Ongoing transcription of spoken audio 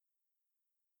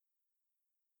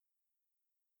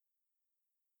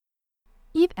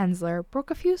Eve Ensler broke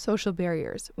a few social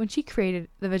barriers when she created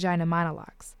the Vagina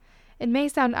Monologues. It may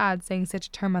sound odd saying such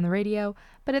a term on the radio,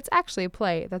 but it's actually a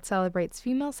play that celebrates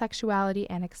female sexuality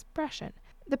and expression.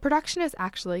 The production is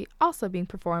actually also being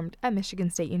performed at Michigan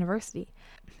State University.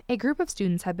 A group of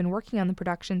students have been working on the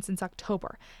production since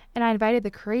October, and I invited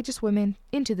the courageous women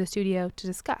into the studio to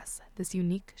discuss this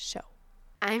unique show.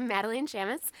 I'm Madeline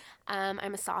Shamus.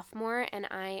 I'm a sophomore, and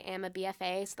I am a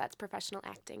BFA, so that's professional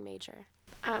acting major.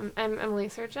 I'm Emily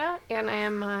Serja, and I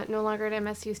am no longer an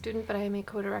MSU student, but I am a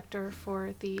co-director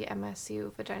for the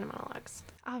MSU Vagina Monologues.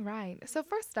 All right. So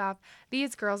first off,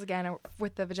 these girls, again, are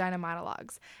with the Vagina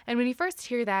Monologues. And when you first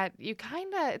hear that, it's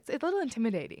a little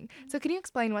intimidating. So can you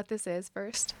explain what this is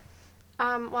first?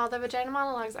 Well, the Vagina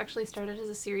Monologues actually started as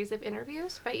a series of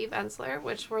interviews by Eve Ensler,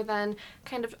 which were then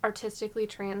kind of artistically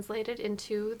translated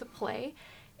into the play.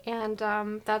 And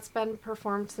that's been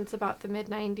performed since about the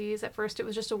mid-90s. At first, it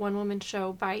was just a one-woman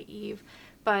show by Eve,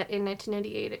 but in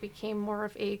 1998, it became more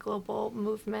of a global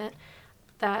movement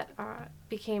that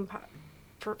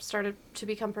started to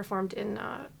become performed in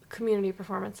community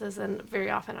performances and very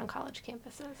often on college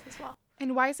campuses as well.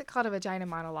 And why is it called a Vagina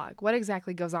Monologue? What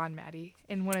exactly goes on, Maddie,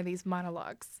 in one of these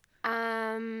monologues?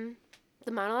 The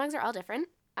monologues are all different.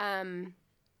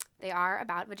 They are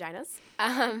about vaginas.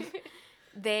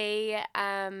 They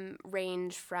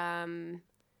range from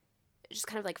just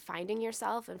kind of like finding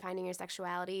yourself and finding your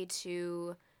sexuality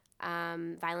to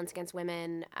violence against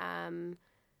women,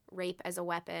 rape as a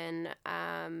weapon,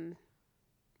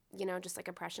 just like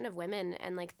oppression of women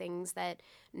and like things that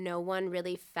no one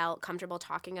really felt comfortable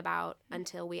talking about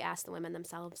until we asked the women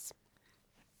themselves.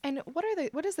 And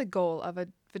what is the goal of a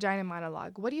Vagina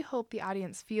Monologue? What do you hope the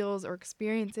audience feels or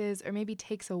experiences or maybe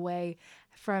takes away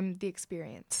from the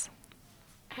experience?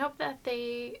 I hope that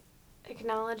they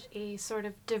acknowledge a sort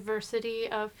of diversity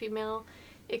of female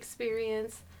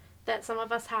experience, that some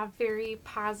of us have very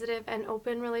positive and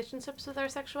open relationships with our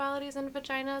sexualities and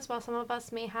vaginas, while some of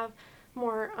us may have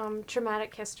more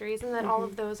traumatic histories, and that all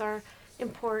of those are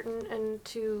important and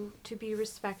to be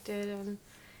respected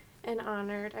and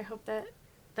honored. I hope that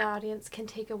the audience can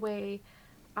take away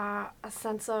a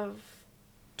sense of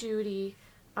duty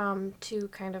to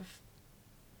kind of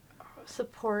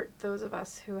support those of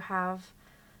us who have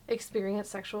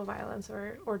experienced sexual violence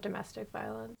or domestic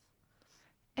violence.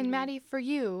 And Maddie, for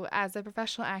you as a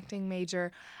professional acting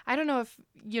major, I don't know if,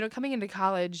 coming into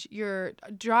college, you're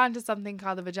drawn to something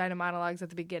called the Vagina Monologues at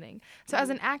the beginning. So as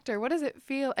an actor, what does it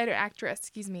feel, or actress,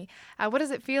 excuse me, what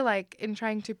does it feel like in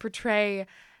trying to portray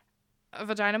a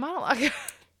vagina monologue?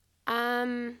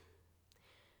 Well,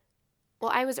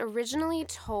 I was originally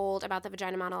told about the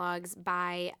Vagina Monologues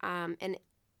by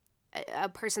a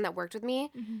person that worked with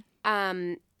me.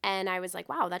 And I was like,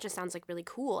 wow, that just sounds like really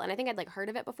cool. And I think I'd like heard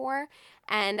of it before.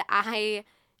 And I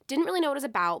didn't really know what it was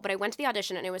about, but I went to the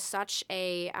audition and it was such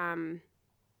like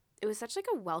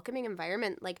a welcoming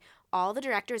environment. Like all the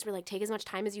directors were like, take as much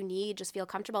time as you need, just feel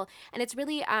comfortable. And it's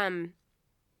really,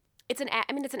 it's an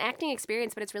acting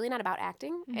experience, but it's really not about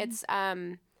acting.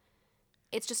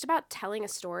 It's just about telling a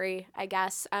story, I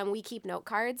guess. We keep note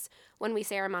cards when we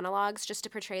say our monologues just to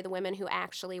portray the women who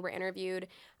actually were interviewed.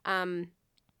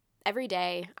 Every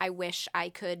day, I wish I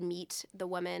could meet the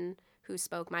woman who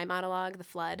spoke my monologue, The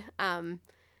Flood.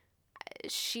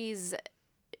 She's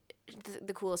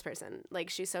the coolest person.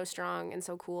 Like, she's so strong and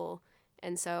so cool.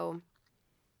 And so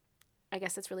I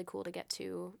guess it's really cool to get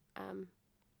to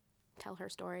tell her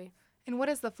story. And what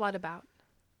is The Flood about?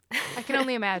 I can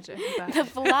only imagine. But. The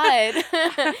Flood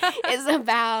is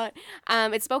about,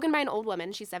 it's spoken by an old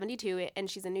woman. She's 72, and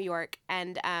she's in New York.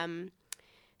 And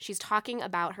she's talking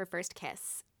about her first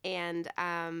kiss. And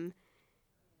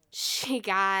she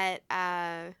got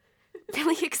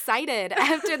really excited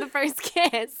after the first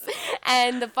kiss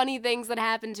and the funny things that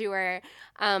happened to her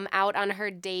out on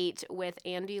her date with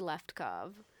Andy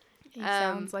Leftkov. He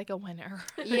sounds like a winner.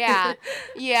 Yeah.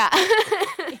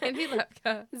 Andy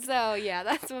Leftkov. So, yeah,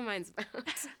 that's what mine's about.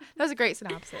 That was a great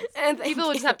synopsis. And people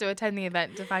will just have to attend the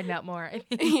event to find out more.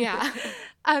 Yeah.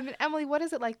 Emily, what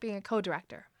is it like being a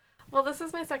co-director? Well, this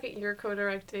is my second year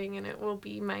co-directing, and it will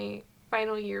be my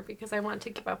final year because I want to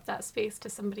give up that space to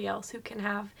somebody else who can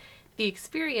have the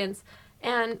experience.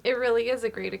 And it really is a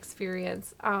great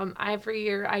experience. Every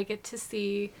year I get to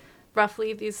see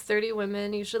roughly these 30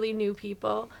 women, usually new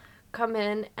people, come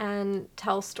in and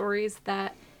tell stories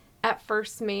that at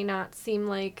first may not seem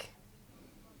like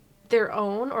their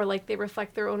own or like they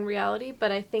reflect their own reality,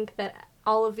 but I think that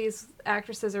all of these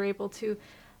actresses are able to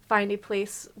find a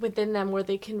place within them where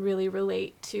they can really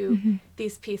relate to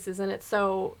these pieces. And it's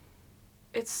so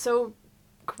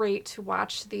great to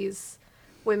watch these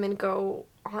women go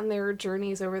on their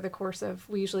journeys over the course of,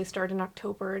 we usually start in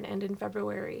October and end in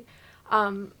February.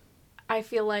 I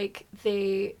feel like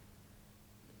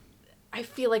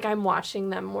I'm watching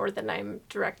them more than I'm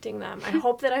directing them. I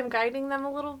hope that I'm guiding them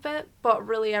a little bit, but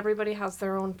really everybody has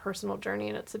their own personal journey,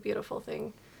 and it's a beautiful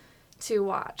thing to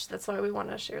watch. That's why we want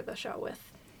to share the show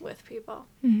with people.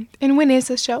 Mm-hmm. And when is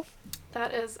this show?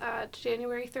 That is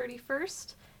January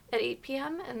 31st at 8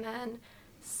 p.m. and then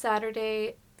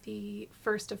Saturday, the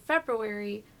 1st of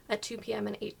February at 2 p.m.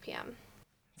 and 8 p.m.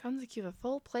 Sounds like you have a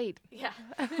full plate. Yeah.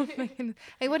 Oh my goodness.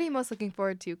 Hey, what are you most looking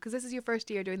forward to? Because this is your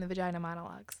first year doing the Vagina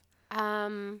Monologues. I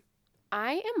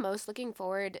am most looking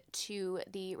forward to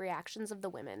the reactions of the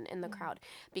women in the crowd,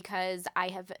 because I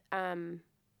have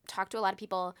talked to a lot of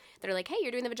people that are like, hey,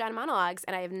 you're doing the Vagina Monologues,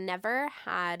 and I have never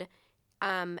had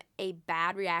a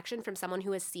bad reaction from someone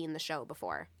who has seen the show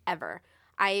before, ever.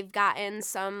 I've gotten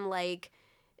some, like,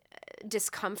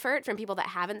 discomfort from people that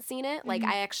haven't seen it. Like,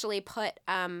 I actually put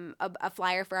a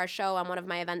flyer for our show on one of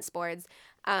my events boards,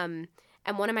 and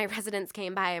one of my residents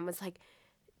came by and was like,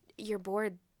 your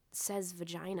board says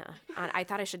vagina. I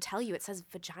thought I should tell you it says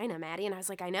vagina, Maddie. And I was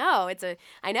like, I know,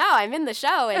 I'm in the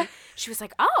show. And she was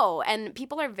like, oh. And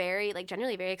people are very, like,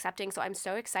 generally very accepting. So I'm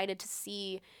so excited to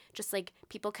see just, like,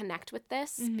 people connect with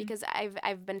this, because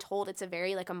I've been told it's a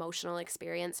very, like, emotional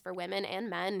experience for women and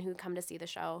men who come to see the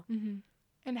show. Mm-hmm.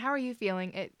 And how are you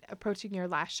feeling approaching your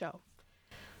last show?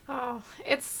 Oh,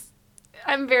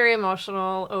 I'm very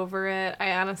emotional over it.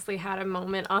 I honestly had a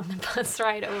moment on the bus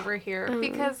ride over here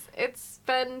because it's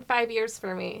been 5 years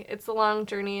for me. It's a long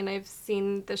journey, and I've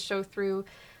seen this show through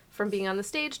from being on the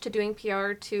stage to doing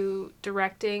PR to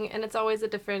directing, and it's always a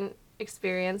different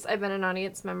experience. I've been an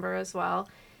audience member as well.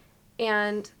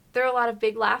 And there are a lot of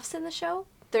big laughs in the show.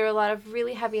 There are a lot of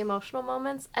really heavy emotional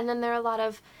moments, and then there are a lot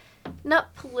of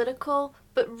not political,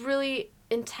 but really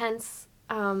intense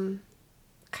kind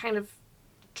of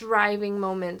driving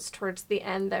moments towards the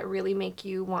end that really make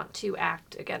you want to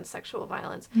act against sexual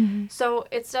violence. So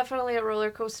it's definitely a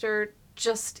roller coaster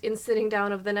just in sitting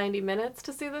down of the 90 minutes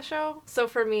to see the show. So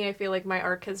for me, I feel like my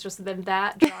arc has just been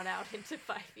that drawn out into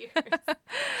 5 years.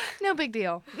 No big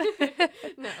deal.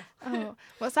 No. Oh,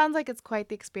 well, it sounds like it's quite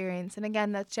the experience. And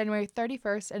again, that's January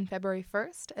 31st and February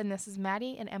 1st. And this is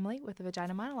Maddie and Emily with the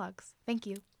Vagina Monologues. Thank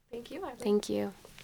you. Thank you, Ivy. Thank you.